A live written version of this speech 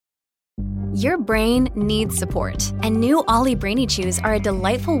Your brain needs support, and new Ollie Brainy Chews are a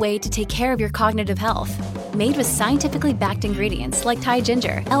delightful way to take care of your cognitive health. Made with scientifically backed ingredients like Thai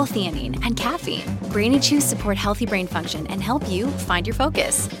ginger, L-theanine, and caffeine, Brainy Chews support healthy brain function and help you find your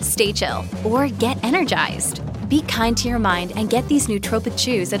focus, stay chill, or get energized. Be kind to your mind and get these nootropic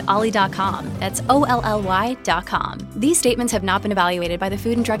chews at ollie.com. That's OLLY.com. These statements have not been evaluated by the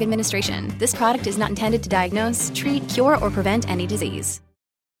Food and Drug Administration. This product is not intended to diagnose, treat, cure, or prevent any disease.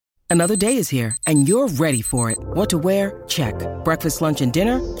 Another day is here, and you're ready for it. What to wear? Check. Breakfast, lunch, and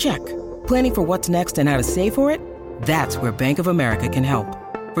dinner? Check. Planning for what's next and how to save for it? That's where Bank of America can help.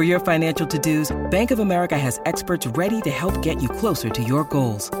 For your financial to-dos, Bank of America has experts ready to help get you closer to your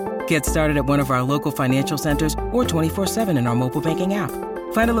goals. Get started at one of our local financial centers or 24/7 in our mobile banking app.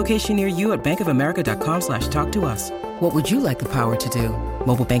 Find a location near you at bankofamerica.com/talktous. What would you like the power to do?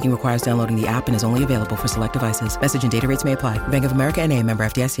 Mobile banking requires downloading the app and is only available for select devices. Message and data rates may apply. Bank of America N.A., member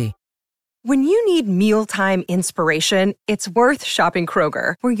FDIC. When you need mealtime inspiration, it's worth shopping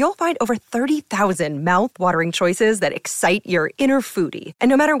Kroger, where you'll find over 30,000 mouth-watering choices that excite your inner foodie. And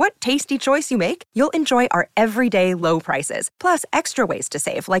no matter what tasty choice you make, you'll enjoy our everyday low prices, plus extra ways to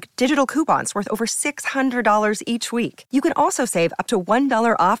save, like digital coupons worth over $600 each week. You can also save up to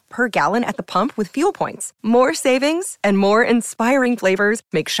 $1 off per gallon at the pump with fuel points. More savings and more inspiring flavors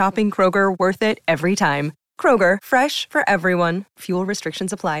make shopping Kroger worth it every time. Kroger, fresh for everyone. Fuel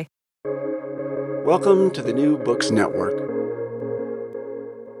restrictions apply. Welcome to the New Books Network.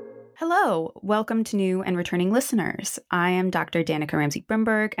 Hello, welcome to new and returning listeners. I am Dr. Danica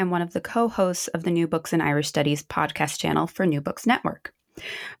Ramsey-Brimberg and one of the co-hosts of the New Books in Irish Studies podcast channel for New Books Network.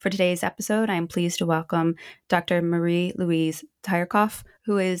 For today's episode, I am pleased to welcome Dr. Marie-Luise Theuerkauf,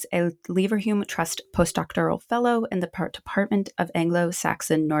 who is a Leverhulme Trust postdoctoral fellow in the Department of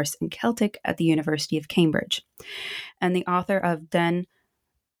Anglo-Saxon, Norse, and Celtic at the University of Cambridge, and the author of Dindshenchas,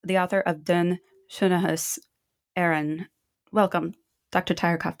 Érenn. Welcome, Dr.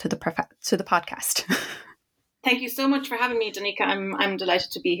 Theuerkauf, to the podcast. Thank you so much for having me, Danica. I'm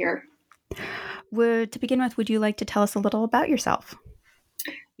delighted to be here. To begin with, would you like to tell us a little about yourself?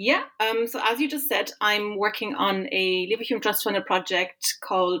 Yeah. So as you just said, I'm working on a Leverhulme Trust funded project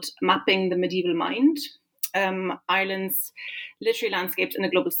called Mapping the Medieval Mind, Ireland's literary landscapes in a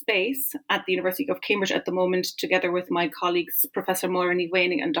global space at the University of Cambridge at the moment, together with my colleagues, Professor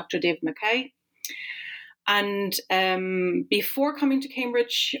Maire-Ní and Dr. David Mackay. And before coming to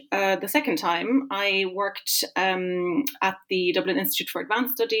Cambridge the second time, I worked at the Dublin Institute for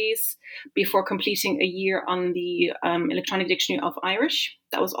Advanced Studies before completing a year on the Electronic Dictionary of Irish.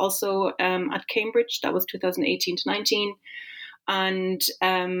 That was also at Cambridge. That was 2018 to 19. And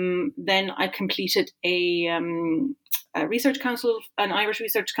then I completed an Irish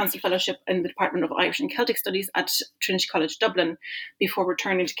Research Council fellowship in the Department of Irish and Celtic Studies at Trinity College Dublin before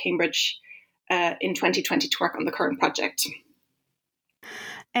returning to Cambridge in 2020 to work on the current project.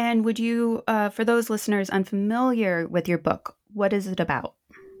 And would you, for those listeners unfamiliar with your book, what is it about?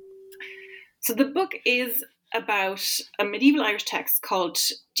 So the book is about a medieval Irish text called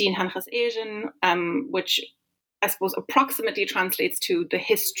Dindshenchas Érenn, which I suppose approximately translates to the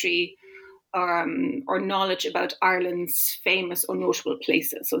history or knowledge about Ireland's famous or notable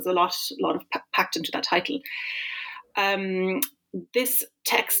places. So there's a lot of packed into that title. This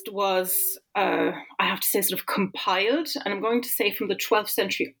text was, I have to say, sort of compiled, and I'm going to say from the 12th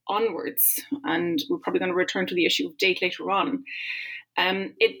century onwards, and we're probably going to return to the issue of date later on.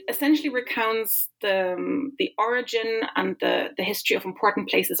 It essentially recounts the origin and the history of important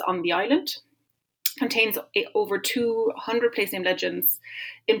places on the island. Contains over 200 place name legends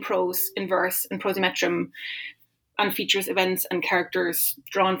in prose, in verse, in prosimetrum, and features events and characters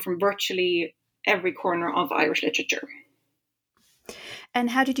drawn from virtually every corner of Irish literature. And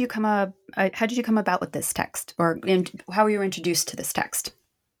how did you come about with this text, or how were you introduced to this text?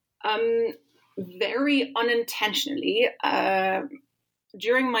 Very unintentionally.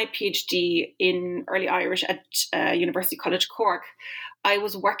 During my PhD in early Irish at University College Cork, I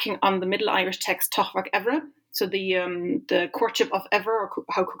was working on the Middle Irish text Tochmach Evra, so the courtship of Ever, or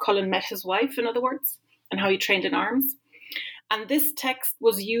how Cuchulainn met his wife, in other words, and how he trained in arms. And this text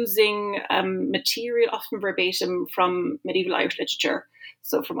was using material, often verbatim, from medieval Irish literature,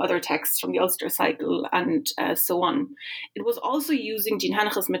 so from other texts from the Ulster cycle and so on. It was also using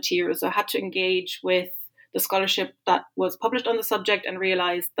Dindshenchas material, so I had to engage with the scholarship that was published on the subject and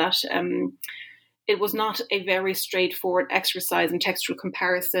realised that it was not a very straightforward exercise in textual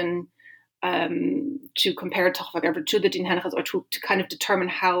comparison to compare Tochmach Evra to the Dindshenchas, or to kind of determine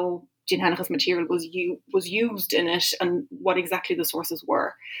how Dindshenchas material was used in it and what exactly the sources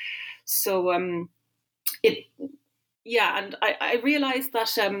were. So Yeah, and I realised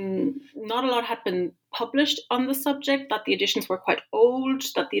that not a lot had been published on the subject, that the editions were quite old,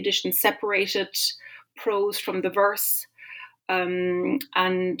 that the editions separated prose from the verse. And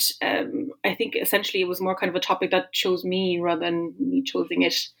I think essentially it was more kind of a topic that chose me rather than me choosing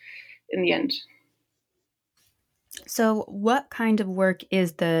it in the end. So what kind of work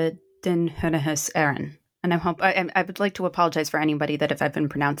is the Dindshenchas, Érenn? And I would like to apologize for anybody that if I've been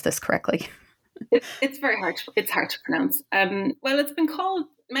pronounced this correctly. It's very hard. It's hard to pronounce. Well, it's been called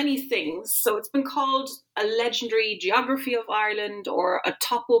many things. So it's been called a legendary geography of Ireland or a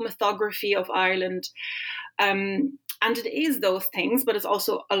topomythography of Ireland. And it is those things, but it's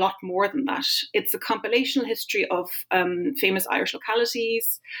also a lot more than that. It's a compilational history of famous Irish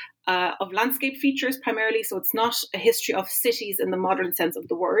localities, of landscape features primarily. So it's not a history of cities in the modern sense of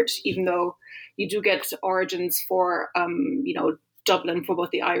the word, even though you do get origins for, Dublin for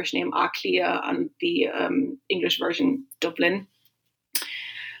both the Irish name Aclia and the English version Dublin.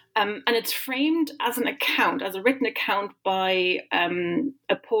 And it's framed as an account, as a written account by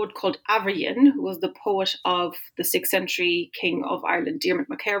a poet called Érenn, who was the poet of the 6th century king of Ireland, Diarmaid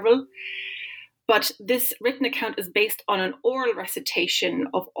Mac Cearbhail. But this written account is based on an oral recitation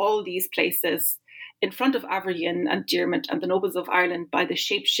of all these places in front of Érenn and Diarmaid and the nobles of Ireland by the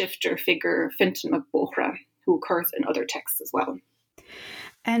shapeshifter figure Fintan Mac Bóithre, who occurs in other texts as well.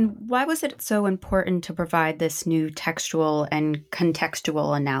 And why was it so important to provide this new textual and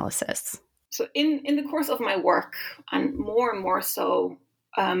contextual analysis? So in the course of my work, and more so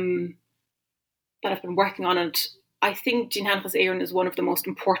that I've been working on it, I think Dindshenchas Érenn is one of the most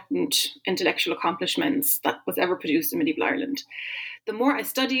important intellectual accomplishments that was ever produced in medieval Ireland. The more I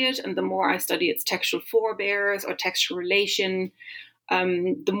study it, and the more I study its textual forebears or textual relation,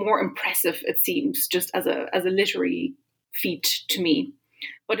 the more impressive it seems just as a literary feat to me.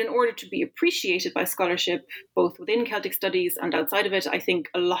 But in order to be appreciated by scholarship, both within Celtic studies and outside of it, I think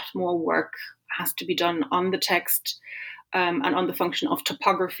a lot more work has to be done on the text and on the function of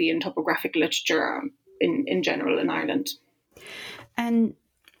topography and topographic literature in general in Ireland. And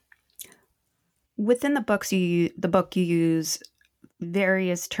within the book, you use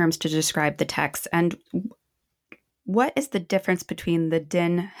various terms to describe the text. And what is the difference between the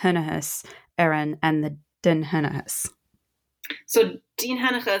Dindshenchas Érenn and the Dindshenchas? So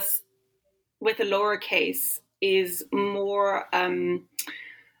Dindshenchas with a lowercase is more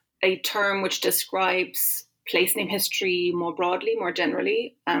a term which describes place name history more broadly, more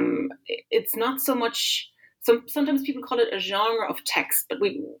generally. It's not so much. Sometimes people call it a genre of text, but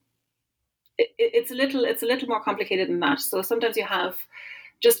it's a little more complicated than that. So sometimes you have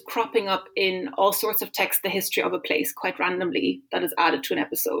just cropping up in all sorts of text the history of a place quite randomly that is added to an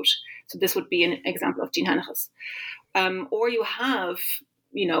episode. So this would be an example of Dindshenchas. Or you have,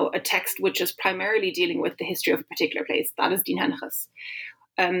 a text which is primarily dealing with the history of a particular place. That is Dindshenchas.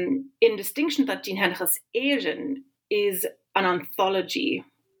 In distinction that Dindshenchas Érenn is an anthology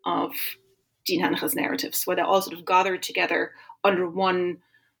of Dindshenchas narratives, where they're all sort of gathered together under one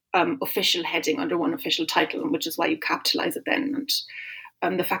official heading, under one official title, which is why you capitalize it then.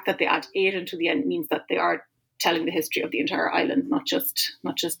 And the fact that they add Érenn to the end means that they are telling the history of the entire island, not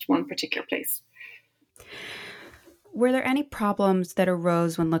just one particular place. Were there any problems that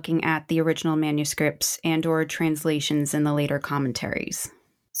arose when looking at the original manuscripts and or translations in the later commentaries?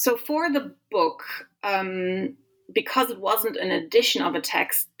 So for the book, because it wasn't an edition of a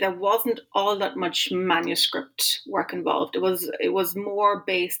text, there wasn't all that much manuscript work involved. It was more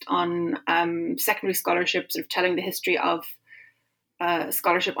based on secondary scholarship, sort of telling the history of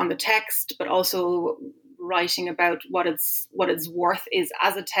scholarship on the text, but also writing about what its worth is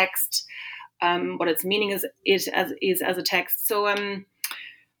as a text, what its meaning is as a text. So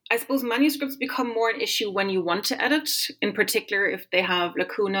I suppose manuscripts become more an issue when you want to edit, in particular if they have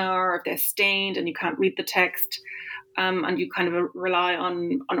lacuna or if they're stained and you can't read the text, and you kind of rely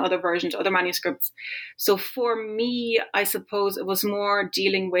on other versions, other manuscripts. So for me, I suppose it was more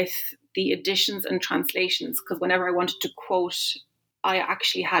dealing with the editions and translations, because whenever I wanted to quote, I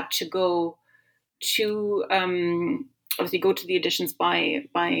actually had to go to the editions by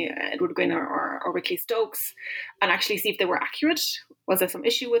Edward Gwynne or Wickley Stokes and actually see if they were accurate. Was there some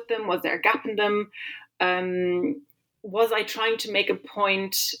issue with them? Was there a gap in them? Was I trying to make a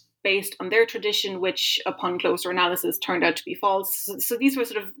point based on their tradition, which upon closer analysis turned out to be false? So these were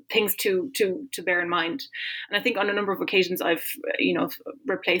sort of things to bear in mind. And I think on a number of occasions I've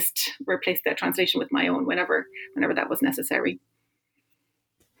replaced their translation with my own whenever that was necessary.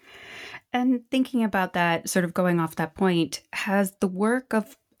 And thinking about that, sort of going off that point, how has the work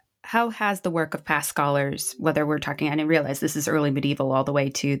of past scholars, whether we're talking, and I realize this is early medieval all the way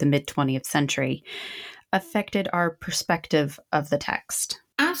to the mid 20th century, affected our perspective of the text?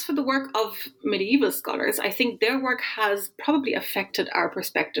 As for the work of medieval scholars, I think their work has probably affected our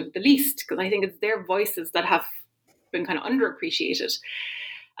perspective the least, because I think it's their voices that have been kind of underappreciated.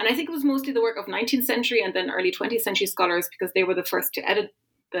 And I think it was mostly the work of 19th century and then early 20th century scholars, because they were the first to edit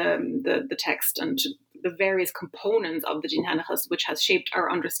the text and the various components of the Dindshenchas, which has shaped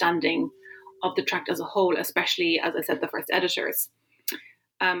our understanding of the tract as a whole, especially, as I said, the first editors.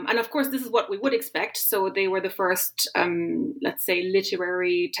 And of course, this is what we would expect. So they were the first, let's say,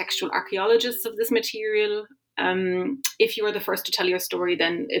 literary textual archaeologists of this material. If you are the first to tell your story,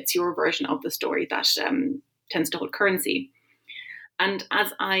 then it's your version of the story that tends to hold currency. And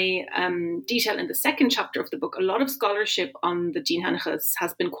as I detail in the second chapter of the book, a lot of scholarship on the Dindshenchas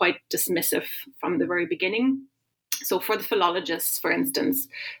has been quite dismissive from the very beginning. So for the philologists, for instance,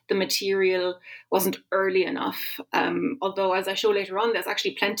 the material wasn't early enough. Although, as I show later on, there's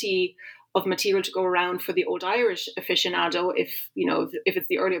actually plenty of material to go around for the Old Irish aficionado if it's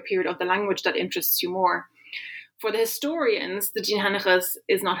the earlier period of the language that interests you more. For the historians, the Dindshenchas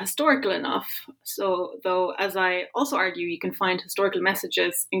is not historical enough. So, though, as I also argue, you can find historical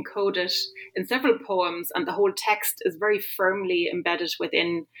messages encoded in several poems, and the whole text is very firmly embedded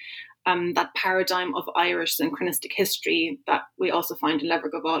within that paradigm of Irish synchronistic history that we also find in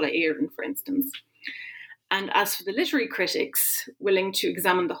Leabhar go Balla Érenn, for instance. And as for the literary critics, willing to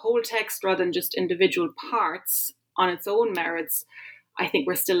examine the whole text rather than just individual parts on its own merits, I think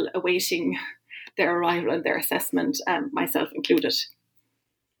we're still awaiting their arrival and their assessment, myself included.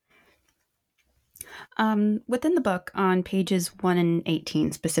 Within the book, on pages 1 and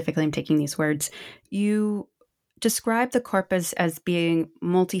 18, specifically, I'm taking these words, you describe the corpus as being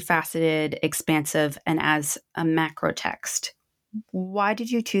multifaceted, expansive, and as a macro text. Why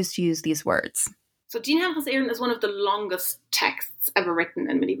did you choose to use these words? So Dindshenchas Érenn is one of the longest texts ever written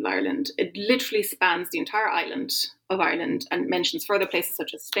in medieval Ireland. It literally spans the entire island of Ireland and mentions further places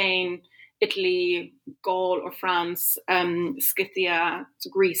such as Spain, Italy, Gaul or France, Scythia,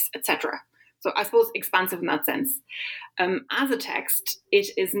 Greece, etc. So I suppose expansive in that sense. As a text, it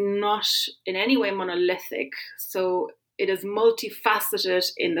is not in any way monolithic. So it is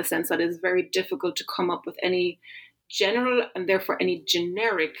multifaceted in the sense that it is very difficult to come up with any general and therefore any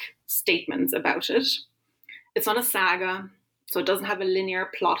generic statements about it. It's not a saga, so it doesn't have a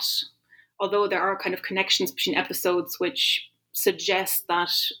linear plot, although there are kind of connections between episodes which suggest that,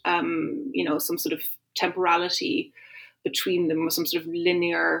 some sort of temporality between them, or some sort of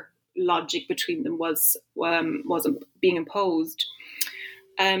linear logic between them was being imposed.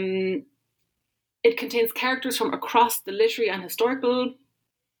 It contains characters from across the literary and historical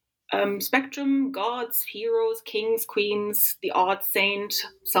spectrum: gods, heroes, kings, queens, the odd saint,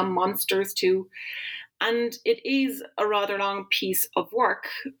 some monsters too. And it is a rather long piece of work,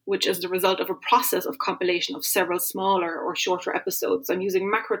 which is the result of a process of compilation of several smaller or shorter episodes. I'm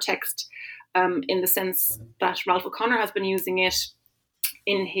using macro text in the sense that Ralph O'Connor has been using it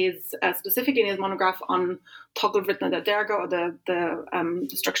in his, specifically in his monograph on Tugalbhritna the Derga, or the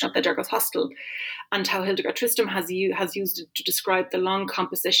destruction of the Derga's hostel, and how Hildegard Tristram has used it to describe the long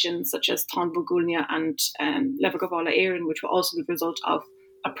compositions such as Táin Bó Cúailnge and Leabhar go Balla Érenn, which were also the result of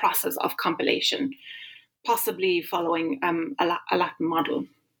a process of compilation, possibly following a Latin model.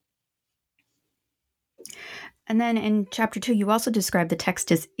 And then in chapter 2, you also describe the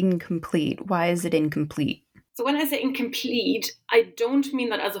text as incomplete. Why is it incomplete? So when I say incomplete, I don't mean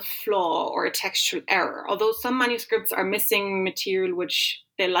that as a flaw or a textual error, although some manuscripts are missing material which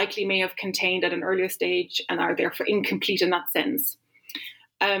they likely may have contained at an earlier stage and are therefore incomplete in that sense.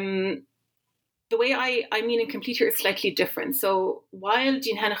 The way I mean incomplete here is slightly different. So while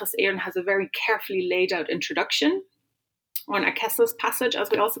Dindshenchas Érenn has a very carefully laid out introduction, or an Akessos passage as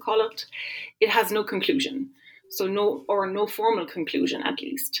we also call it, it has no conclusion. So no formal conclusion at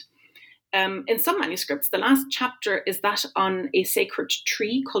least. In some manuscripts, the last chapter is that on a sacred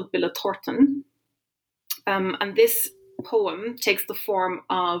tree called Billatortan. And this poem takes the form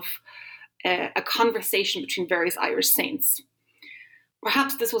of a conversation between various Irish saints.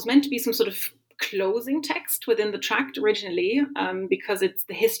 Perhaps this was meant to be some sort of closing text within the tract originally, because it's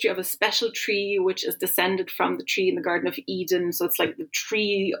the history of a special tree which is descended from the tree in the Garden of Eden. So it's like the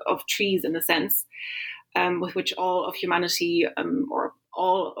tree of trees in a sense, with which all of humanity, or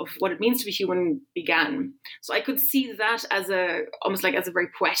all of what it means to be human, began. So I could see that as almost like as a very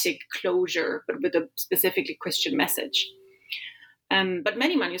poetic closure, but with a specifically Christian message. But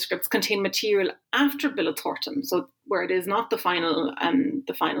many manuscripts contain material after Billatortan, so where it is not the final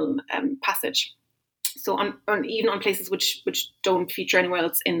passage. So even on places which don't feature anywhere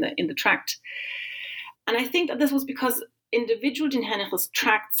else in the tract. And I think that this was because individual Dindshenchas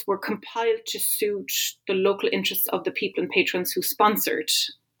tracts were compiled to suit the local interests of the people and patrons who sponsored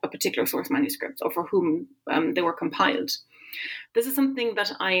a particular source manuscript or for whom they were compiled. This is something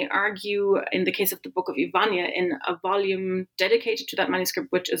that I argue in the case of the Book of Ivania in a volume dedicated to that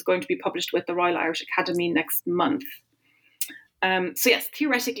manuscript, which is going to be published with the Royal Irish Academy next month. So yes,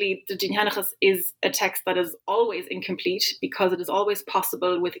 theoretically, the Dindshenchas is a text that is always incomplete because it is always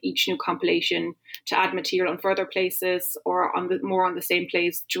possible with each new compilation to add material on further places or on the same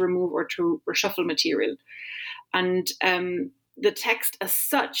place, to remove or to reshuffle material. And the text as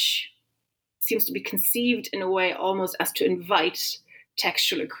such seems to be conceived in a way almost as to invite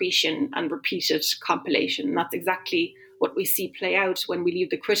textual accretion and repeated compilation. And that's exactly what we see play out when we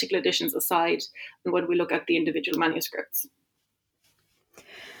leave the critical editions aside and when we look at the individual manuscripts.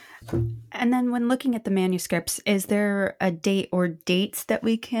 And then when looking at the manuscripts, is there a date or dates that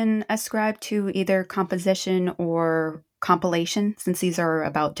we can ascribe to either composition or compilation, since these are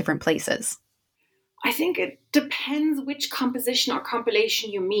about different places? I think it depends which composition or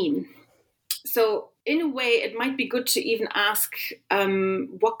compilation you mean. So in a way, it might be good to even ask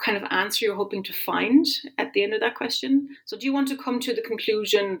what kind of answer you're hoping to find at the end of that question. So do you want to come to the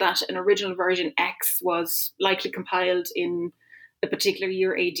conclusion that an original version X was likely compiled in a particular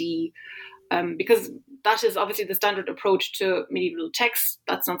year AD? Because that is obviously the standard approach to medieval texts.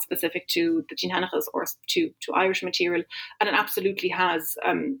 That's not specific to the Dindshenchas or to Irish material, and it absolutely has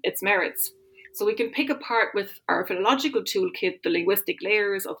its merits. So we can pick apart with our philological toolkit the linguistic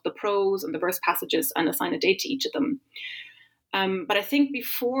layers of the prose and the verse passages and assign a date to each of them. But I think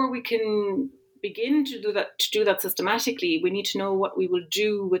before we can begin to do that systematically, we need to know what we will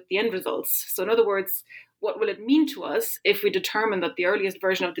do with the end results. So in other words, what will it mean to us if we determine that the earliest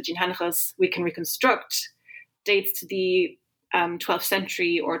version of the Dindshenchas we can reconstruct dates to the 12th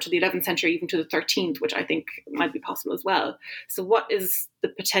century or to the 11th century, even to the 13th, which I think might be possible as well. So what is the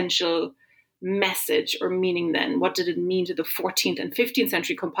potential message or meaning then? What did it mean to the 14th and 15th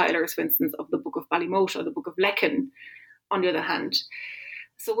century compilers, for instance, of the Book of Ballymote or the Book of Lecan, on the other hand?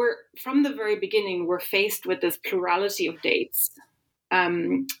 So from the very beginning, we're faced with this plurality of dates.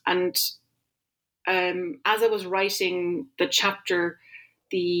 As I was writing the chapter,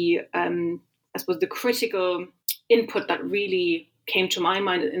 I suppose the critical input that really came to my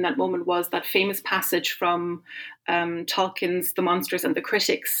mind in that moment was that famous passage from Tolkien's The Monsters and the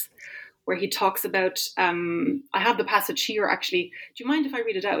Critics, where he talks about, I have the passage here actually. Do you mind if I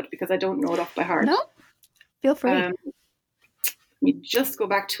read it out? Because I don't know it off by heart. No, feel free. Let me just go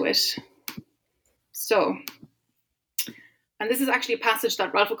back to it. So, and this is actually a passage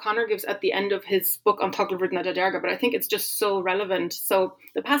that Ralph O'Connor gives at the end of his book on Tugglerid na Daderga, but I think it's just so relevant. So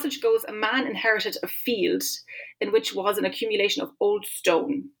the passage goes, a man inherited a field in which was an accumulation of old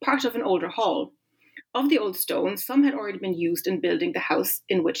stone, part of an older hall. Of the old stones, some had already been used in building the house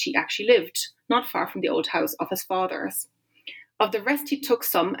in which he actually lived, not far from the old house of his fathers. Of the rest he took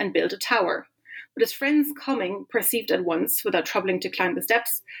some and built a tower. But his friends coming perceived at once, without troubling to climb the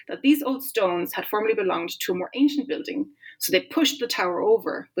steps, that these old stones had formerly belonged to a more ancient building, so they pushed the tower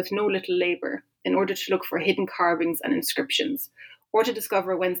over with no little labour, in order to look for hidden carvings and inscriptions, or to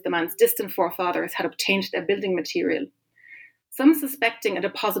discover whence the man's distant forefathers had obtained their building material. Some, suspecting a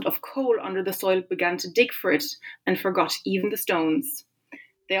deposit of coal under the soil, began to dig for it, and forgot even the stones.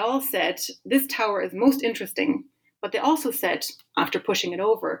 They all said, this tower is most interesting, but they also said, after pushing it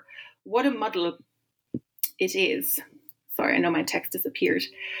over, what a muddle it is. Sorry, I know my text disappeared.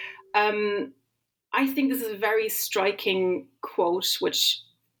 I think this is a very striking quote, which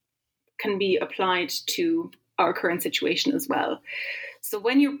can be applied to our current situation as well. So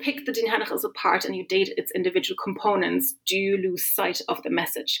when you pick the Dindshenchas apart and you date its individual components, do you lose sight of the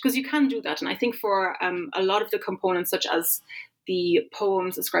message? Because you can do that. And I think for a lot of the components, such as the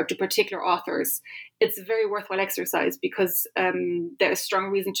poems ascribed to particular authors, it's a very worthwhile exercise because there is strong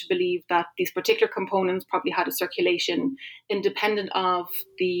reason to believe that these particular components probably had a circulation independent of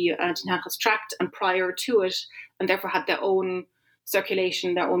the Dindshenchas tract and prior to it, and therefore had their own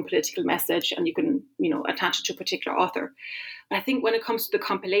circulation, their own political message, and you can, attach it to a particular author. But I think when it comes to the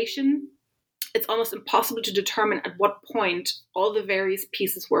compilation, it's almost impossible to determine at what point all the various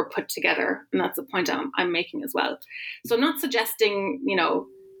pieces were put together. And that's the point I'm making as well. So I'm not suggesting,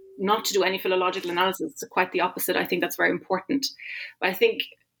 not to do any philological analysis. It's quite the opposite. I think that's very important. But I think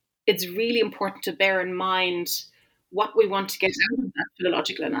it's really important to bear in mind what we want to get out of that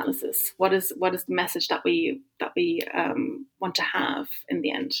philological analysis. What is the message that we want to have in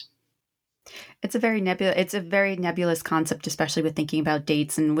the end? It's a very nebulous concept, especially with thinking about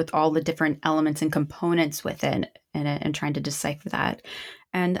dates and with all the different elements and components within. in it and trying to decipher that.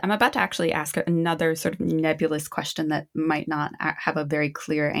 And I'm about to actually ask another sort of nebulous question that might not have a very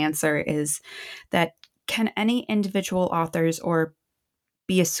clear answer, is that can any individual authors or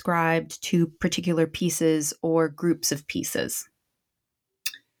be ascribed to particular pieces or groups of pieces?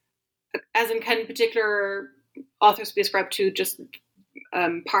 As in, can particular authors be ascribed to just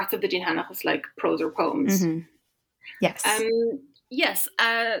parts of the Dindshenchas, like prose or poems? Mm-hmm. Yes.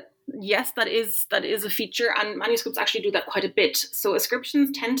 Yes, that is a feature, and manuscripts actually do that quite a bit. So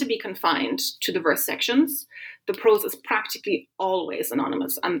ascriptions tend to be confined to the verse sections. The prose is practically always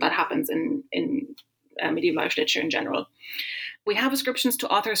anonymous, and that happens in medieval Irish literature in general. We have ascriptions to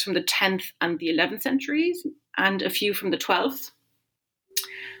authors from the 10th and the 11th centuries, and a few from the 12th.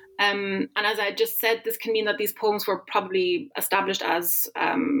 And as I just said, this can mean that these poems were probably established as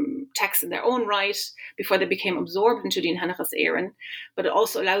texts in their own right before they became absorbed into Dindshenchas Érenn. But it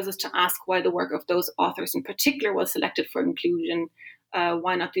also allows us to ask why the work of those authors in particular was selected for inclusion.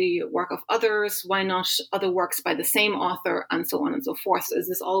 Why not the work of others? Why not other works by the same author? And so on and so forth. So is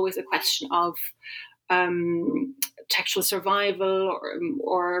this always a question of textual survival,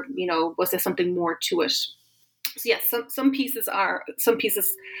 or was there something more to it? So yes, some pieces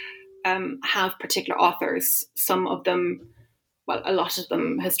have particular authors. Some of them, well, a lot of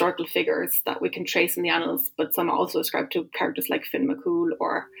them, historical figures that we can trace in the annals, but some are also ascribed to characters like Finn McCool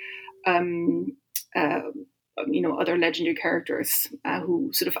or other legendary characters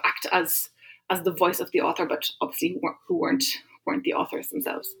who sort of act as the voice of the author, but obviously who weren't the authors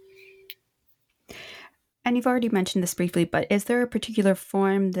themselves. And you've already mentioned this briefly, but is there a particular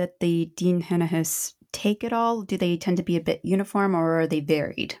form that the Dindshenchas take at all? Do they tend to be a bit uniform, or are they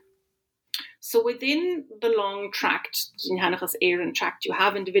varied? So within the long tract, Dindshenchas Érenn tract, you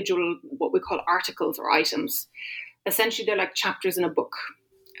have individual, what we call articles or items. Essentially, they're like chapters in a book.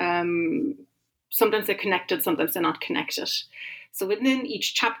 Sometimes they're connected, sometimes they're not connected. So within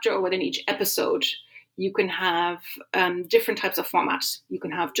each chapter or within each episode, you can have different types of format. You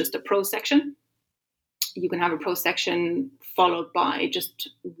can have just a prose section. You can have a prose section followed by just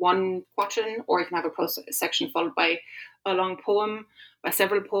one quatrain, or you can have a prose section followed by a long poem, by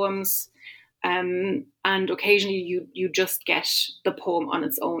several poems. And occasionally you just get the poem on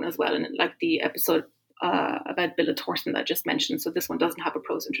its own as well. And like the episode about Billa Thornton that I just mentioned. So this one doesn't have a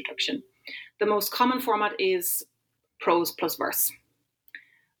prose introduction. The most common format is prose plus verse,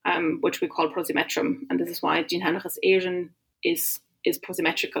 which we call prosimetrum. And this is why Dindshenchas Érenn is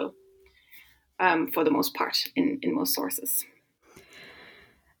prosymmetrical. For the most part in most sources.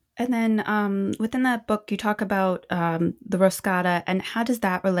 And then within that book, you talk about the Roscada, and how does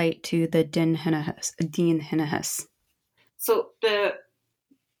that relate to the Dindshenchas? So the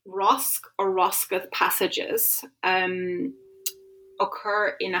Rosk or Roscath passages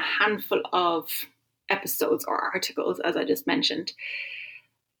occur in a handful of episodes or articles, as I just mentioned.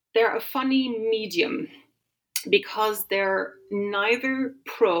 They're a funny medium, because they're neither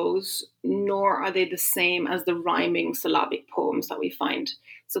prose nor are they the same as the rhyming syllabic poems that we find.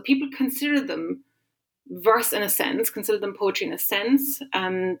 So people consider them verse in a sense, consider them poetry in a sense.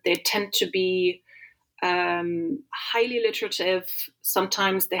 They tend to be highly alliterative.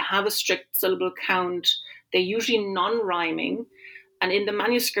 Sometimes they have a strict syllable count. They're usually non-rhyming. And in the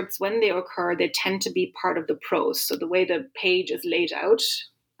manuscripts, when they occur, they tend to be part of the prose. So the way the page is laid out,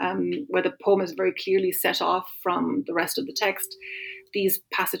 where the poem is very clearly set off from the rest of the text, these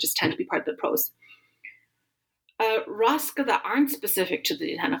passages tend to be part of the prose. Rosca that aren't specific to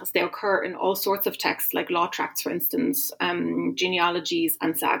the Dindshenchas, they occur in all sorts of texts, like law tracts, for instance, genealogies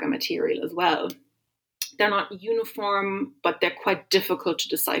and saga material as well. They're not uniform, but they're quite difficult to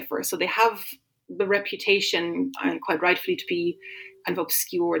decipher. So they have the reputation, and quite rightfully, to be kind of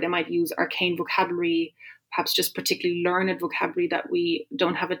obscure. They might use arcane vocabulary, perhaps just particularly learned vocabulary that we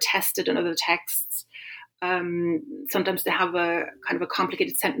don't have attested in other texts. Sometimes they have a kind of a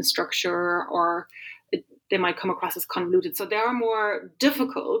complicated sentence structure, or they might come across as convoluted. So they are more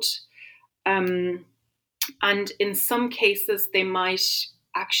difficult. And in some cases, they might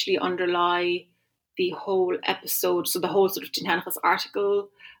actually underlie the whole episode. So the whole sort of Dindshenchas article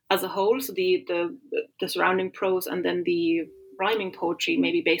as a whole. So the surrounding prose and then the rhyming poetry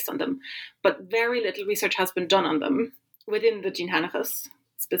may be based on them, but very little research has been done on them within the Dindshenchas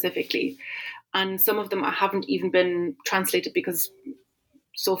specifically, and some of them haven't even been translated because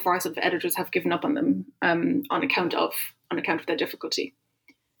so far sort of editors have given up on them on account of their difficulty.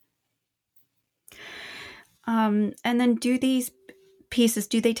 And then do these pieces,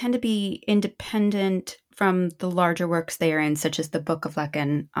 do they tend to be independent from the larger works they are in, such as the Book of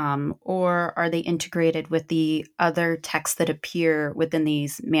Lecan, or are they integrated with the other texts that appear within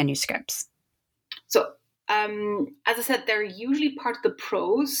these manuscripts? So As I said, they're usually part of the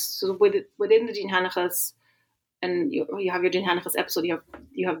prose. So within the Dindshenchas, and you have your Dindshenchas episode,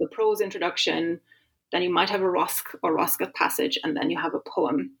 you have the prose introduction, then you might have a Rosk or Rosca passage, and then you have a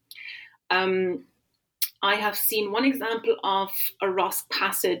poem. I have seen one example of a Rosk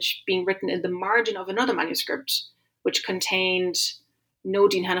passage being written in the margin of another manuscript, which contained no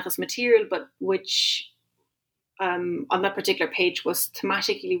Dindshenchas material, but which on that particular page was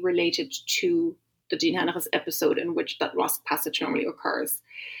thematically related to the Dindshenchas episode in which that Rosk passage normally occurs.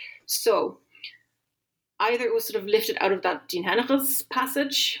 So either it was sort of lifted out of that Dindshenchas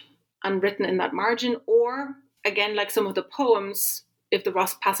passage and written in that margin, or again, like some of the poems, if the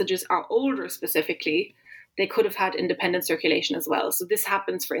Rosk passages are older specifically, they could have had independent circulation as well. So this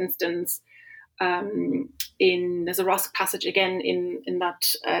happens, for instance, there's a Rosk passage again in that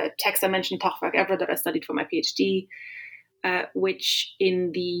text I mentioned, Theuerkauf Ever, that I studied for my PhD, which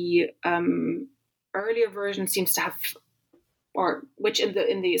in the earlier version seems to have, or which in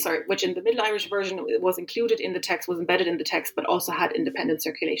the Middle Irish version was included in the text, was embedded in the text, but also had independent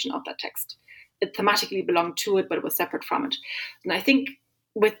circulation of that text. It thematically belonged to it, but it was separate from it. And I think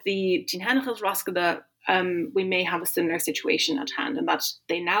with the Dindshenchas Roskada, we may have a similar situation at hand, and that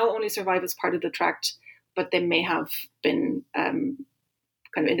they now only survive as part of the tract, but they may have been kind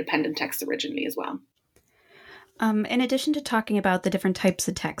of independent texts originally as well. In addition to talking about the different types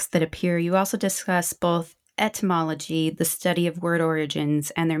of texts that appear, you also discuss both etymology, the study of word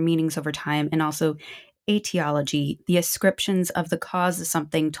origins and their meanings over time, and also etiology, the ascriptions of the cause of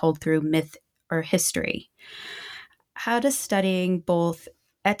something told through myth or history. How does studying both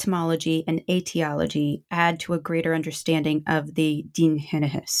etymology and etiology add to a greater understanding of the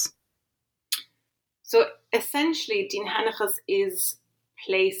Dindshenchas? So essentially, Dindshenchas is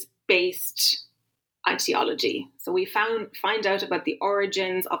place-based etiology. So we find out about the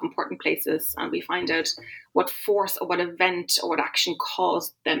origins of important places, and we find out what force or what event or what action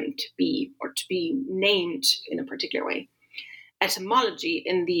caused them to be named in a particular way. Etymology,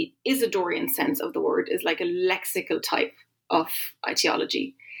 in the Isidorian sense of the word, is like a lexical type of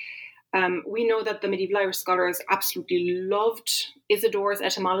etiology. We know that the medieval Irish scholars absolutely loved Isidore's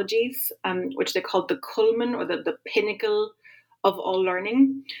etymologies, which they called the culmen, or the pinnacle of all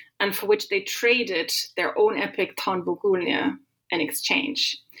learning, and for which they traded their own epic Táin Bó Cúailnge in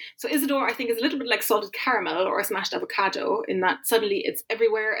exchange. So Isidore, I think, is a little bit like salted caramel or a smashed avocado, in that suddenly it's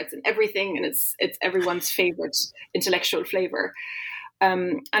everywhere, it's in everything, and it's everyone's favorite intellectual flavor.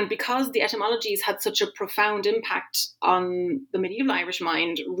 And because the etymologies had such a profound impact on the medieval Irish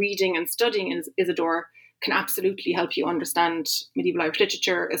mind, reading and studying Isidore can absolutely help you understand medieval Irish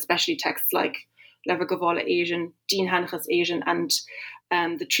literature, especially texts like Lever Gavála Éireann, Dindshenchas Éireann,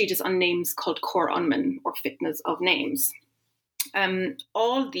 and the treatise on names called Cor Unman, or Fitness of Names.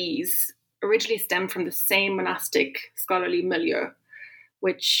 All these originally stem from the same monastic scholarly milieu,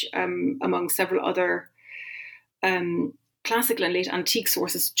 which, among several other classical and late antique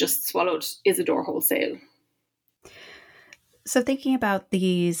sources, just swallowed Isidore wholesale. So thinking about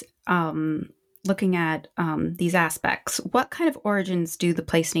these, looking at these aspects, what kind of origins do the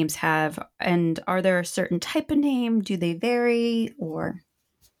place names have? And are there a certain type of name? Do they vary? Or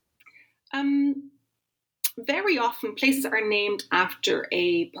very often places are named after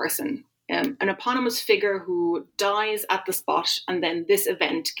a person, an eponymous figure who dies at the spot, and then this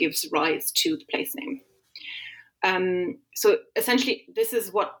event gives rise to the place name. So essentially, this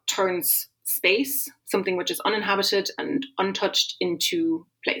is what turns space, something which is uninhabited and untouched, into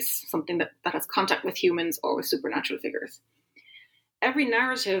place, something that has contact with humans or with supernatural figures. Every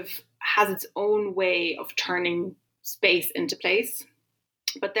narrative has its own way of turning space into place,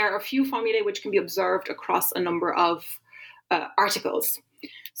 but there are a few formulae which can be observed across a number of articles.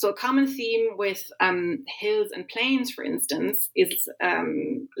 So a common theme with hills and plains, for instance, is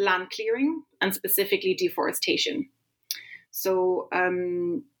land clearing, and specifically deforestation. So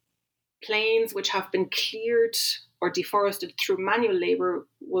plains which have been cleared or deforested through manual labour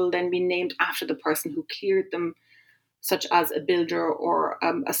will then be named after the person who cleared them, such as a builder or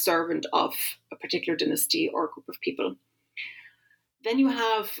a servant of a particular dynasty or group of people. Then you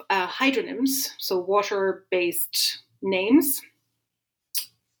have hydronyms, so water-based names,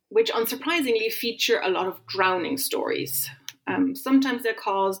 which unsurprisingly feature a lot of drowning stories. Sometimes they're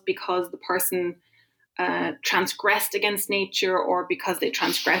caused because the person transgressed against nature, or because they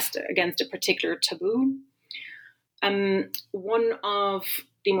transgressed against a particular taboo. One of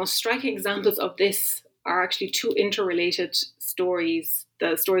the most striking examples of this are actually two interrelated stories,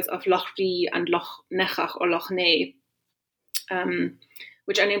 the stories of Loch Ree and Loch Nechach or Loch Ness,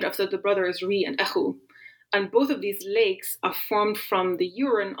 which are named after the brothers Ree and Echu. And both of these lakes are formed from the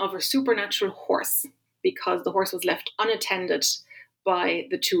urine of a supernatural horse because the horse was left unattended by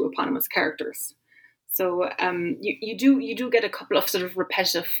the two eponymous characters. So you do get a couple of sort of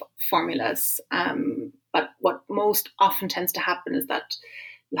repetitive formulas, but what most often tends to happen is that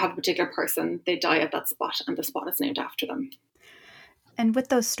you have a particular person, they die at that spot, and the spot is named after them. And with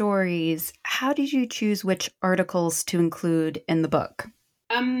those stories, how did you choose which articles to include in the book?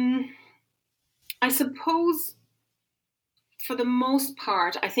 I suppose for the most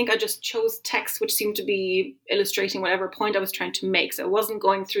part, I think I just chose texts which seemed to be illustrating whatever point I was trying to make. So I wasn't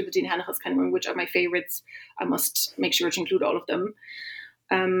going through the Dindshenchas kind of which are my favorites. I must make sure to include all of them.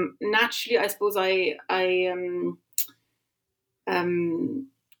 Naturally, I suppose I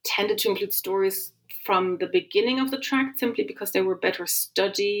tended to include stories from the beginning of the tract simply because they were better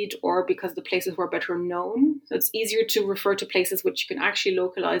studied or because the places were better known. So it's easier to refer to places which you can actually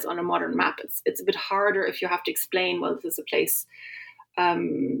localize on a modern map. It's a bit harder if you have to explain, well, this is a place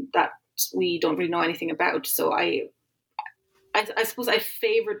that we don't really know anything about. So I suppose I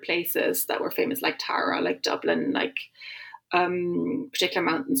favoured places that were famous, like Tara, like Dublin, like particular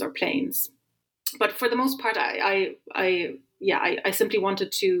mountains or plains. But for the most part, I simply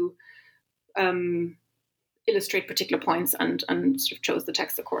wanted to illustrate particular points and sort of chose the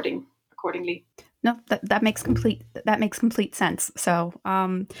text accordingly. No, that makes complete sense. So,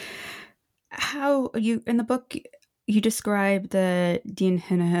 how you in the book you describe the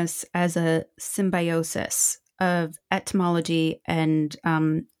Dindshenchas as a symbiosis of etymology and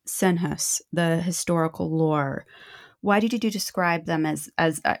Senhus, the historical lore. Why did you describe them as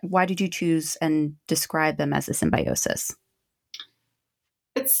why did you choose and describe them as a symbiosis?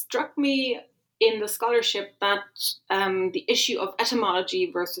 It struck me in the scholarship that the issue of etymology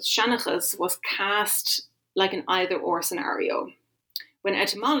versus Shenchas was cast like an either-or scenario. When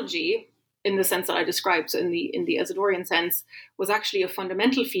etymology, in the sense that I described, so in the Isidorian sense, was actually a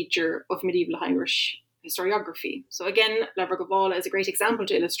fundamental feature of medieval Irish historiography. So again, Leabhar Gabhála is a great example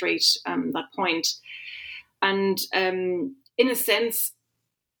to illustrate that point. And in a sense,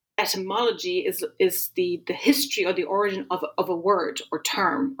 etymology is the history or the origin of a word or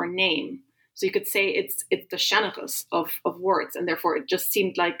term or name. So you could say it's the Shenchas of words, and therefore it just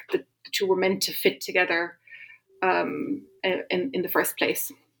seemed like the two were meant to fit together in the first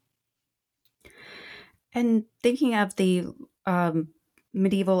place. And thinking of the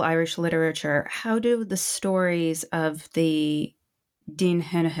medieval Irish literature, how do the stories of the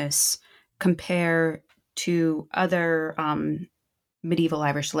Dindshenchas compare to other medieval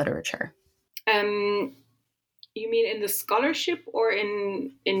Irish literature? You mean in the scholarship or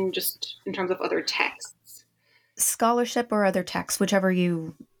in just in terms of other texts? Scholarship or other texts, whichever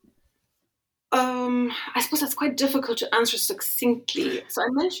you... I suppose that's quite difficult to answer succinctly. So I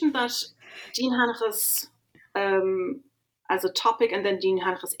mentioned that Dindshenchas as a topic and then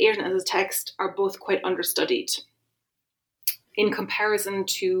Dindshenchas Érenn as a text are both quite understudied in comparison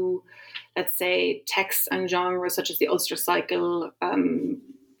to, let's say, texts and genres such as the Ulster Cycle,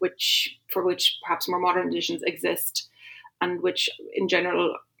 for which perhaps more modern editions exist and which in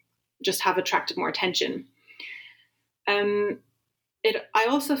general just have attracted more attention. I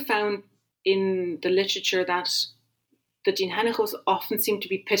also found in the literature that the Dindshenchas often seem to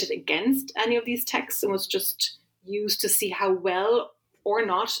be pitted against any of these texts and was just used to see how well or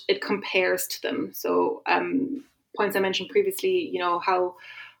not it compares to them. So points I mentioned previously, how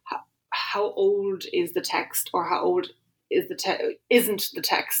old is the text or how old isn't the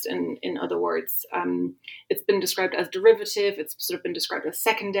text, in other words. It's been described as derivative, it's sort of been described as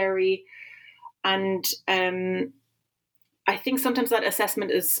secondary, and I think sometimes that assessment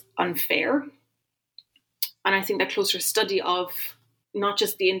is unfair, and I think that closer study of not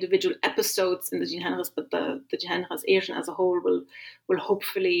just the individual episodes in the Dindshenchas, but the Dindshenchas Érenn as a whole will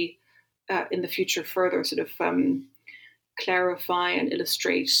hopefully in the future further sort of clarify and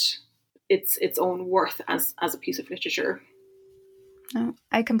illustrate its own worth as a piece of literature. No,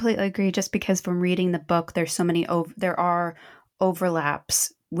 I completely agree. Just because from reading the book, there's so many there are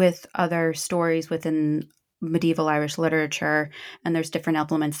overlaps with other stories within medieval Irish literature, and there's different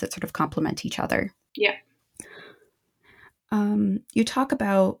elements that sort of complement each other. Yeah. You talk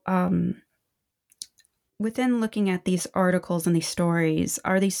about within looking at these articles and these stories,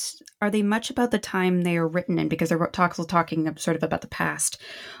 are they much about the time they are written in, because they're talking sort of about the past,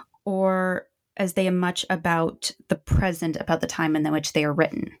 or as they are much about the present, about the time in which they are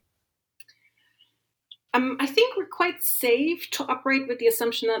written? I think we're quite safe to operate with the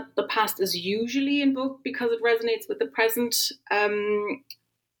assumption that the past is usually invoked because it resonates with the present.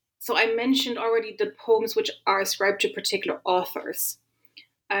 So I mentioned already the poems which are ascribed to particular authors.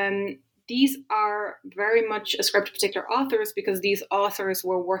 These are very much ascribed to particular authors because these authors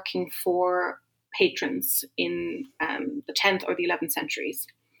were working for patrons in the 10th or the 11th centuries.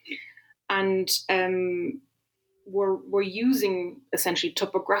 And we're using essentially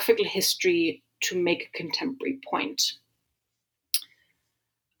topographical history to make a contemporary point.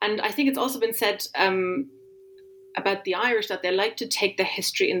 And I think it's also been said about the Irish that they like to take the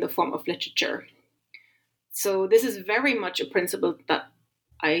history in the form of literature. So this is very much a principle that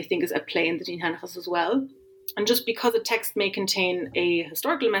I think is at play in the Dindshenchas as well. And just because a text may contain a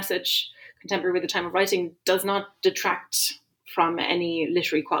historical message contemporary with the time of writing does not detract from any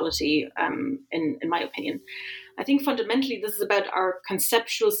literary quality, in my opinion. I think fundamentally this is about our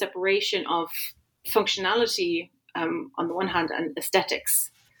conceptual separation of functionality on the one hand and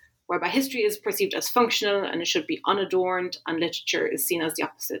aesthetics, whereby history is perceived as functional and it should be unadorned, and literature is seen as the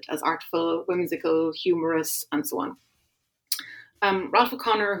opposite, as artful, whimsical, humorous, and so on. Ralph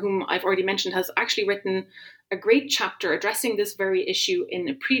O'Connor, whom I've already mentioned, has actually written a great chapter addressing this very issue in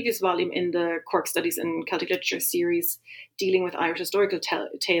a previous volume in the Cork Studies in Celtic Literature series, dealing with Irish historical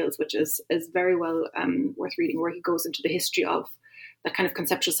tales, which is very well worth reading, where he goes into the history of that kind of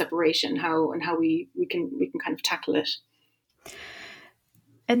conceptual separation, how we can kind of tackle it.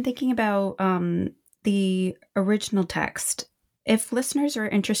 And thinking about the original text, if listeners are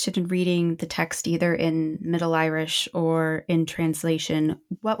interested in reading the text either in Middle Irish or in translation,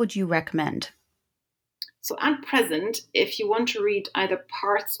 what would you recommend? So at present, if you want to read either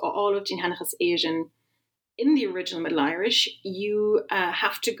parts or all of Dindshenchas Érenn in the original Middle Irish, you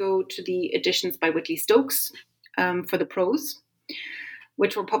have to go to the editions by Whitley Stokes for the prose,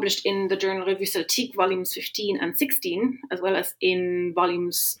 which were published in the journal Revue Celtique, volumes 15 and 16, as well as in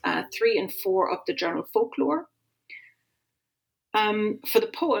volumes 3 and 4 of the journal Folklore. For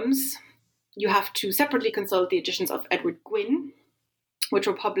the poems, you have to separately consult the editions of Edward Gwynne, which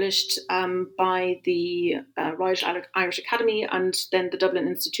were published by the Royal Irish Academy and then the Dublin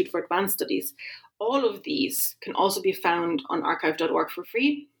Institute for Advanced Studies. All of these can also be found on archive.org for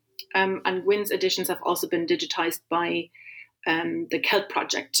free. And Gwynne's editions have also been digitised by the Celt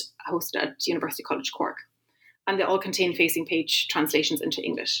Project hosted at University College Cork. And they all contain facing page translations into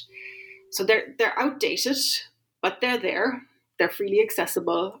English. So they're outdated, but they're there. They're freely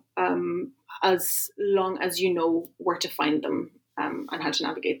accessible as long as you know where to find them and how to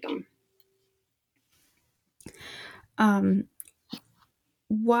navigate them.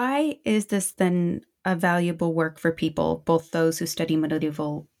 Why is this then a valuable work for people, both those who study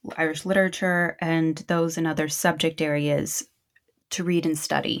medieval Irish literature and those in other subject areas, to read and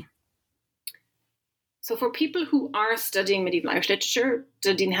study? So for people who are studying medieval Irish literature,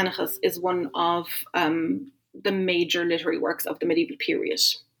 the Dindshenchas is one of the major literary works of the medieval period.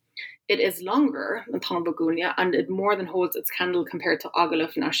 It is longer than Táin Bó Cúailnge, and it more than holds its candle compared to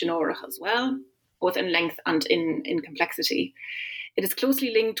Agilolf and Ashinorach as well, both in length and in complexity. It is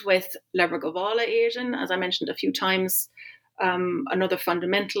closely linked with Leabhar go Bhála Érenn, as I mentioned a few times, another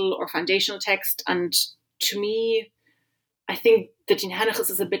fundamental or foundational text. And to me, I think the Dindshenchas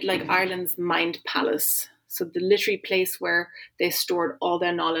is a bit like Ireland's mind palace. So the literary place where they stored all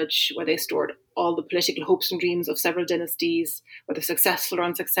their knowledge, where they stored all the political hopes and dreams of several dynasties, whether successful or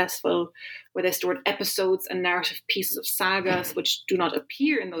unsuccessful, where they stored episodes and narrative pieces of sagas which do not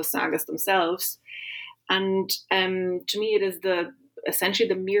appear in those sagas themselves. And to me, it is essentially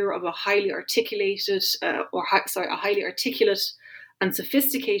the mirror of a highly articulated, a highly articulate and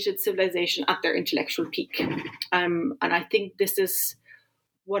sophisticated civilization at their intellectual peak. And I think this is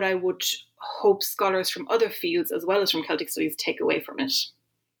what I would hope scholars from other fields, as well as from Celtic studies, take away from it.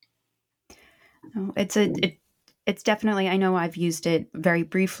 It's definitely, I know I've used it very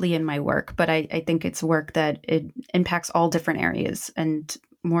briefly in my work, but I think it's work that it impacts all different areas, and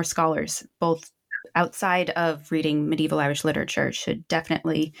more scholars, both outside of reading medieval Irish literature, should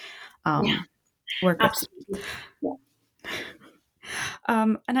definitely work with. Yeah.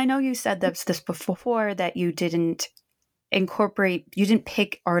 And I know you said this before, that you didn't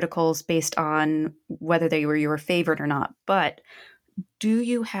pick articles based on whether they were your favorite or not, but do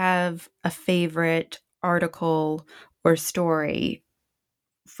you have a favorite article or story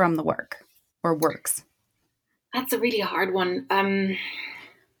from the work or works? That's a really hard one.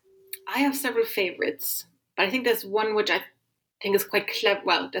 I have several favorites, but I think there's one which I think is quite clever.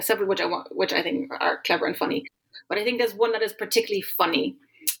 Well, there's several which I think are clever and funny, but I think there's one that is particularly funny.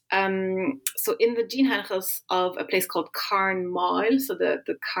 So in the Dindshenchas of a place called Carn Mail, so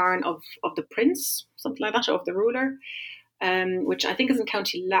the Carn of the prince, something like that, or of the ruler, which I think is in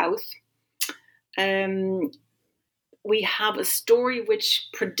County Louth, we have a story which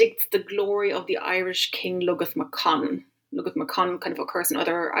predicts the glory of the Irish king Lugath Macon. Lugath Macon kind of occurs in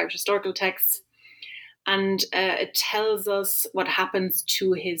other Irish historical texts. And it tells us what happens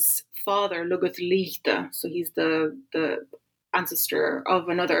to his father, Lugath Líchte. So he's the ancestor of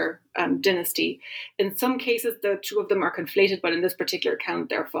another dynasty. In some cases, the two of them are conflated, but in this particular account,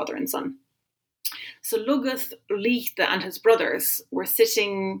 they're father and son. So Lugath Líchte and his brothers were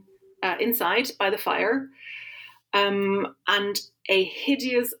sitting inside by the fire, and a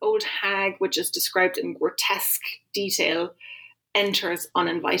hideous old hag, which is described in grotesque detail, enters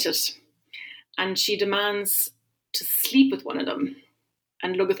uninvited. And she demands to sleep with one of them.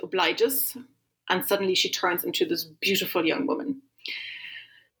 And Lugath obliges, and suddenly she turns into this beautiful young woman.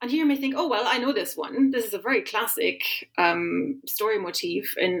 And here you may think, oh, well, I know this one. This is a very classic story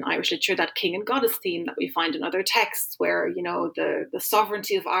motif in Irish literature, that king and goddess theme that we find in other texts, where, you know, the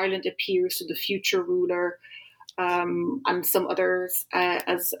sovereignty of Ireland appears to the future ruler, and some others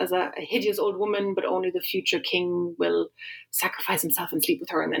as a hideous old woman, but only the future king will sacrifice himself and sleep with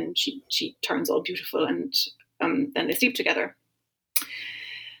her, and then she turns all beautiful, and then they sleep together.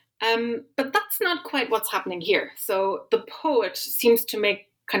 But that's not quite what's happening here. So the poet seems to make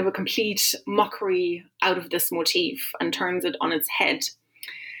kind of a complete mockery out of this motif and turns it on its head.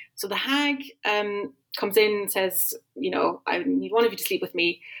 So the hag comes in and says, you know, I need one of you to sleep with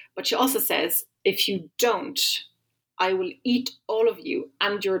me. But she also says, if you don't, I will eat all of you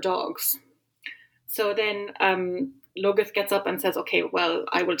and your dogs. So then Lugath gets up and says, okay, well,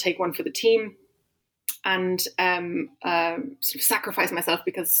 I will take one for the team and sort of sacrifice myself,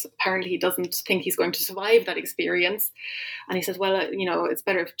 because apparently he doesn't think he's going to survive that experience. And he says, well, you know, it's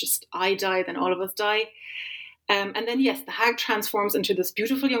better if just I die than all of us die. And then, yes, the hag transforms into this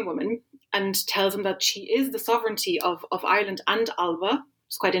beautiful young woman and tells him that she is the sovereignty of Ireland and Alba.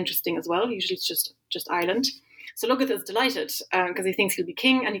 It's quite interesting as well. Usually it's just Ireland. So Lugath is delighted because he thinks he'll be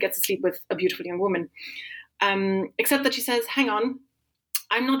king and he gets to sleep with a beautiful young woman. Except that she says, hang on,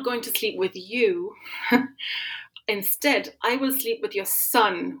 I'm not going to sleep with you. Instead, I will sleep with your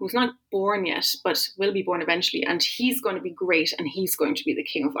son, who's not born yet, but will be born eventually. And he's going to be great, and he's going to be the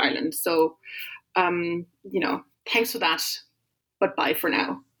king of Ireland. So, you know, thanks for that, but bye for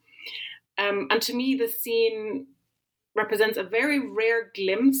now. And to me, this scene represents a very rare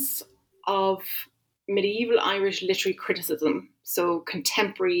glimpse of medieval Irish literary criticism. So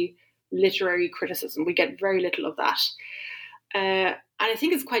contemporary literary criticism. We get very little of that. And I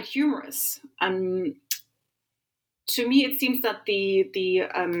think it's quite humorous. To me, it seems that the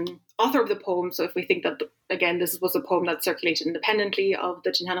author of the poem, so if we think that, again, this was a poem that circulated independently of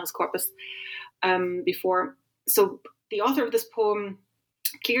the Dindshenchas corpus before. So the author of this poem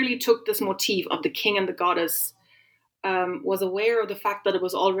clearly took this motif of the king and the goddess, was aware of the fact that it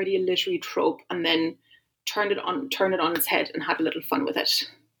was already a literary trope, and then turned it on its head and had a little fun with it.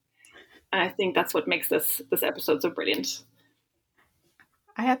 And I think that's what makes this episode so brilliant.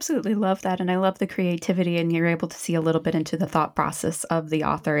 I absolutely love that. And I love the creativity, and you're able to see a little bit into the thought process of the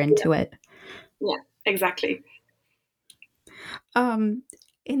author into it. Yeah, exactly. In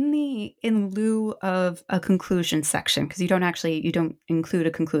lieu of a conclusion section, because you don't include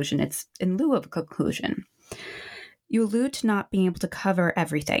a conclusion, it's in lieu of a conclusion. You allude to not being able to cover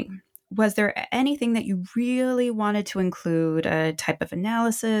everything. Was there anything that you really wanted to include, a type of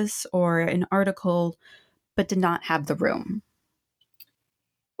analysis or an article, but did not have the room?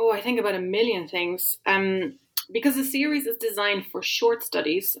 Oh, I think about a million things. Because the series is designed for short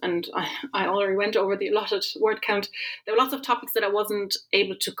studies, and I already went over the allotted word count, there were lots of topics that I wasn't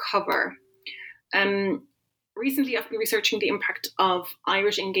able to cover. Recently, I've been researching the impact of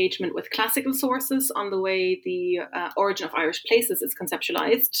Irish engagement with classical sources on the way the origin of Irish places is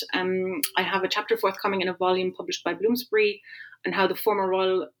conceptualized. I have a chapter forthcoming in a volume published by Bloomsbury on how the former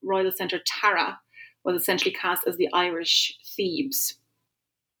Royal Centre Tara was essentially cast as the Irish Thebes.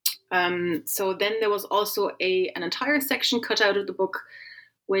 So then there was also an entire section cut out of the book,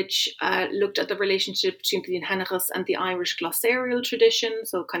 which looked at the relationship between the Dindshenchas and the Irish glossarial tradition,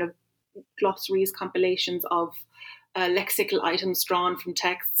 so kind of glossaries, compilations of lexical items drawn from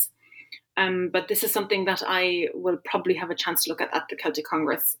texts. But this is something that I will probably have a chance to look at the Celtic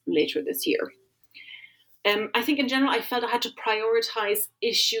Congress later this year. I think in general, I felt I had to prioritize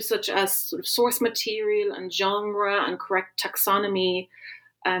issues such as sort of source material and genre and correct taxonomy,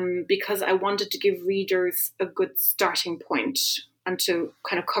 because I wanted to give readers a good starting point and to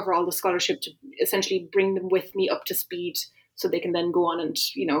kind of cover all the scholarship, to essentially bring them with me up to speed so they can then go on and,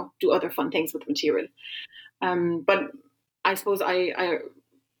 you know, do other fun things with the material. But I suppose I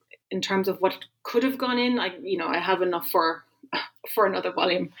in terms of what could have gone in, I have enough for another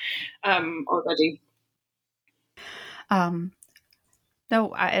volume already.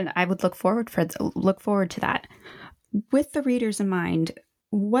 No, and I would look forward to that. With the readers in mind,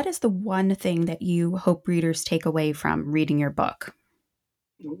 What is the one thing that you hope readers take away from reading your book?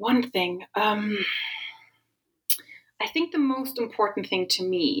 One thing. I think the most important thing to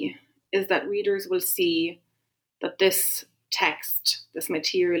me is that readers will see that this text, this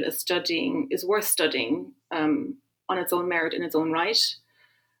material is worth studying on its own merit in its own right,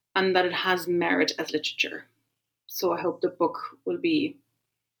 and that it has merit as literature. So I hope the book will be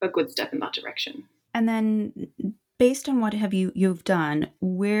a good step in that direction. And then, based on what you've done,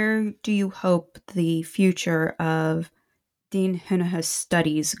 where do you hope the future of Dindshenchas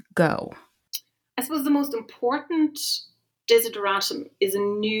studies go? I suppose the most important desideratum is a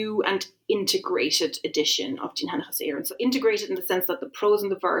new and integrated edition of Dindshenchas Érenn. So integrated in the sense that the prose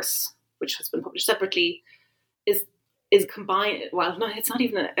and the verse, which has been published separately, is combined. Well, no, it's not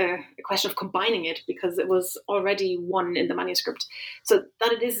even a question of combining it, because it was already one in the manuscript. So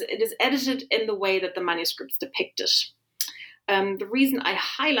that it is edited in the way that the manuscripts depict it. The reason I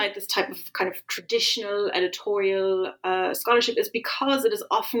highlight this type of kind of traditional editorial scholarship is because it is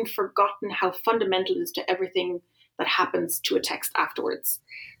often forgotten how fundamental it is to everything that happens to a text afterwards.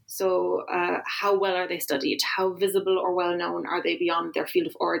 So how well are they studied? How visible or well known are they beyond their field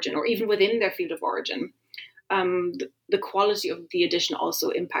of origin, or even within their field of origin? The quality of the edition also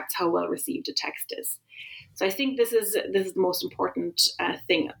impacts how well received a text is. So I think this is the most important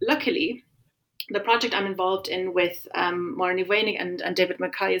thing. Luckily, the project I'm involved in with Marie-Luise and David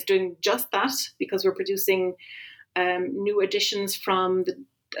Mackay is doing just that, because we're producing new editions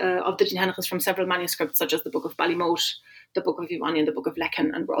of the Dindshenchas from several manuscripts, such as the Book of Ballymote, the Book of Ivani, and the Book of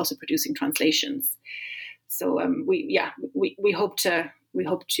Lecan, and we're also producing translations. So we hope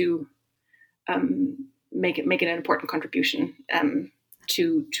to make it an important contribution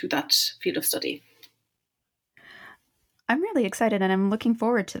to that field of study. I'm really excited, and I'm looking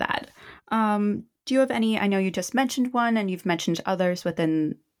forward to that. Do you have any, I know you just mentioned one and you've mentioned others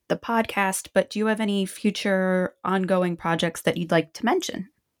within the podcast, but do you have any future ongoing projects that you'd like to mention?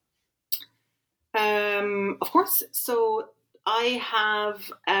 Of course. So I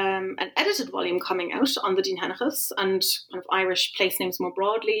have an edited volume coming out on the Dindshenchas and kind of Irish place names more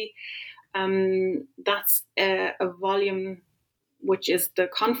broadly. That's a volume which is the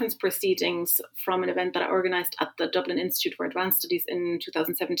conference proceedings from an event that I organised at the Dublin Institute for Advanced Studies in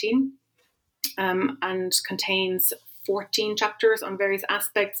 2017, and contains 14 chapters on various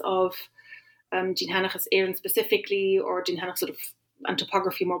aspects of Dindshenchas Érenn specifically, or Dindshenchas sort of and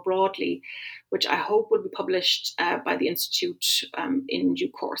topography more broadly, which I hope will be published by the Institute in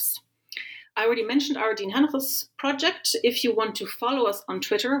due course. I already mentioned our Dindshenchas project. If you want to follow us on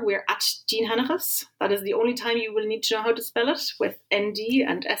Twitter, we're at Dindshenchas. That is the only time you will need to know how to spell it, with ND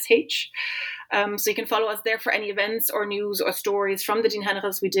and SH. So you can follow us there for any events or news or stories from the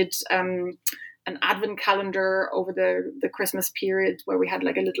Dindshenchas. We did an advent calendar over the Christmas period where we had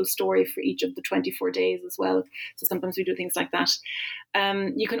like a little story for each of the 24 days as well. So sometimes we do things like that.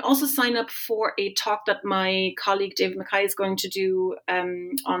 You can also sign up for a talk that my colleague David Mackay is going to do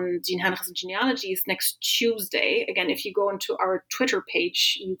on Dindshenchas and genealogies next Tuesday. Again, if you go onto our Twitter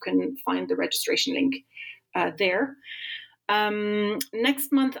page, you can find the registration link there.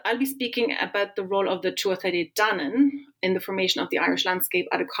 Next month, I'll be speaking about the role of the Tuatha Danann in the formation of the Irish landscape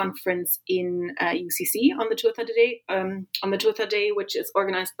at a conference in UCC on the Tuatha Day, which is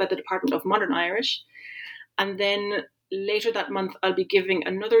organised by the Department of Modern Irish. And then later that month, I'll be giving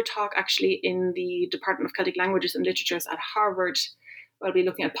another talk actually in the Department of Celtic Languages and Literatures at Harvard. I'll be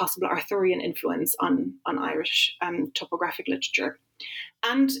looking at possible Arthurian influence on Irish topographic literature.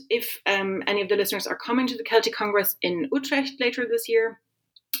 And if any of the listeners are coming to the Celtic Congress in Utrecht later this year,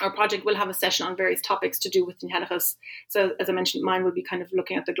 our project will have a session on various topics to do with Dindshenchas. So as I mentioned, mine will be kind of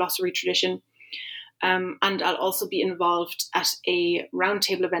looking at the glossary tradition. And I'll also be involved at a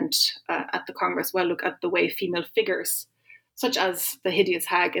roundtable event at the Congress where I'll look at the way female figures, such as the hideous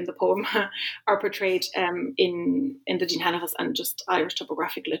hag in the poem, are portrayed in the Dindshenchas and just Irish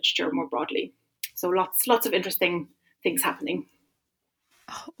topographic literature more broadly. So lots of interesting things happening.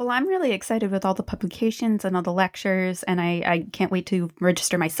 Well, I'm really excited with all the publications and all the lectures, and I can't wait to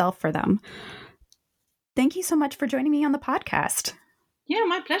register myself for them. Thank you so much for joining me on the podcast. Yeah,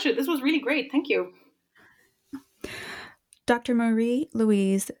 my pleasure. This was really great. Thank you. Dr.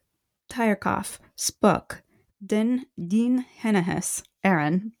 Marie-Luise Theuerkauf's book, Dindshenchas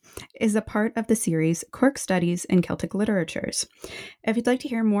Érenn, is a part of the series Cork Studies in Celtic Literatures. If you'd like to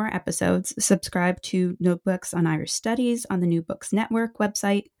hear more episodes, subscribe to Notebooks on Irish Studies on the New Books Network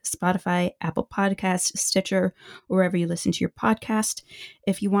website, Spotify, Apple Podcasts, Stitcher, or wherever you listen to your podcast.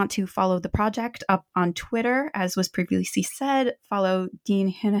 If you want to follow the project up on Twitter, as was previously said, follow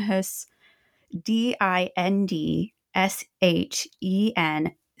Dindshenchas, DINDSHENCHAS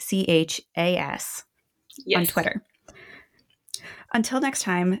Shenchas on Twitter. Until next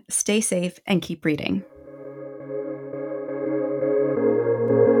time, stay safe and keep reading.